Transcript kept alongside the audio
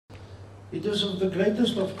It is of the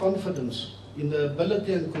greatest of confidence in the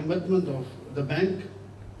ability and commitment of the bank,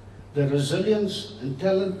 the resilience and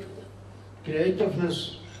talent,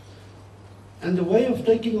 creativeness, and the way of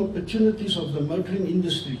taking opportunities of the motoring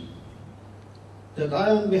industry that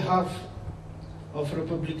I, on behalf of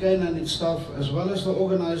Republikein and its staff, as well as the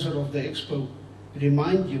organizer of the Expo,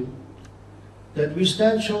 remind you that we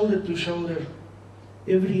stand shoulder to shoulder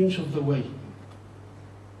every inch of the way.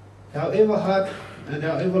 However hard and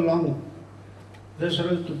however long this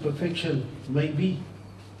road to perfection may be,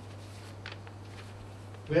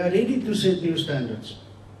 we are ready to set new standards,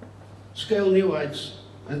 scale new heights,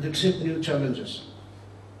 and accept new challenges.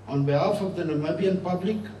 On behalf of the Namibian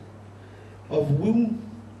public, of whom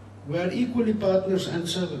we are equally partners and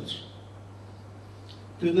servants,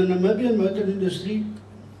 to the Namibian motor industry,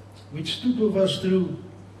 which stood with us through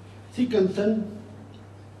thick and thin,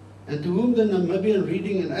 and to whom the Namibian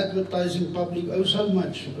reading and advertising public owe so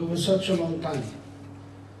much over such a long time.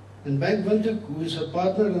 And Bank Windhoek, who is a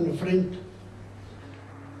partner and a friend,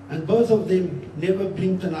 and both of them never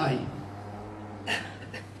blinked an eye.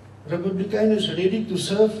 Republikein is ready to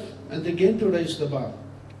serve and again to raise the bar,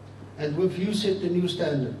 and with you set the new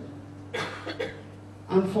standard.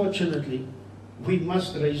 Unfortunately, we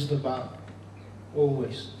must raise the bar,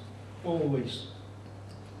 always, always.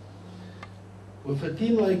 With a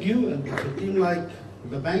team like you and with a team like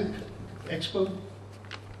the Bank Expo,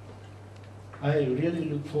 I really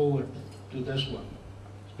look forward to this one.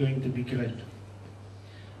 It's going to be great.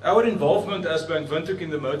 Our involvement as Bank Windhoek in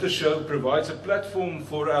the Motor Show provides a platform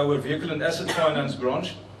for our vehicle and asset finance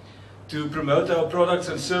branch to promote our products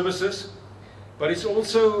and services, but it's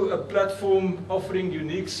also a platform offering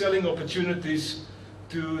unique selling opportunities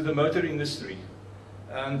to the motor industry.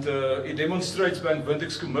 And it demonstrates Bank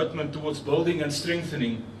Windhoek's commitment towards building and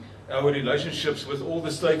strengthening our relationships with all the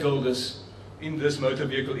stakeholders in this motor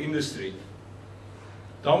vehicle industry.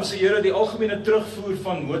 Dames en here, die algemene terugvoer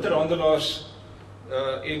van motorhandelaars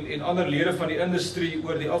en ander lede van die industrie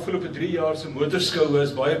oor die afgelope 3 jaar se motorskoue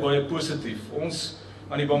is baie positief. Ons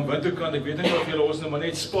aan die Bank Windhoek kant, ek weet nie of julle ons nou maar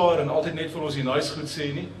net spaar en altyd net vir ons die nice goed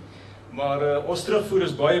sê nie, maar ons terugvoer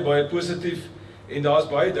is baie positief en daar is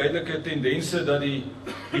baie duidelike tendense dat die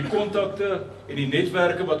kontakte en die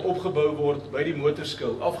netwerke wat opgebou word by die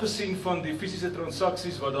motorskou, afgesien van die fisiese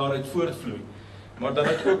transaksies wat daaruit voortvloei, maar dat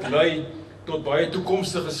dit ook lei tot baie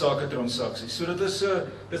toekomstige sake transaksies. So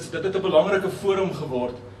dit het 'n belangrike forum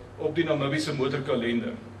geword op die Namibiese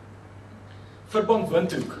motorkalender. Vir Bank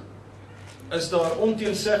Windhoek is daar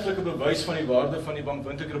onteenseglike bewys van die waarde van die Bank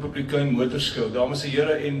Windhoek Republikein Motor Show. Dames en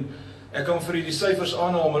here, en ek kan vir die syfers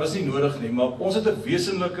aanhaal, maar dit is nie nodig nie, maar ons het 'n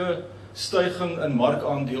wesenlike styging in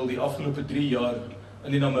markaandeel die afgelope 3 jaar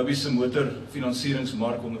in die Namibiese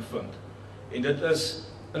motorfinansieringsmark ondervind. En dit is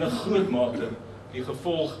in 'n groot mate die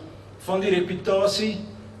gevolg van die reputasie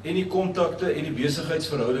en die kontakte en die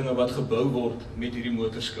besigheidsverhoudinge wat gebou word met hierdie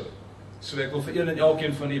motorskou. So ek wil vir een en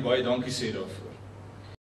elkeen van u baie dankie sê daarvoor.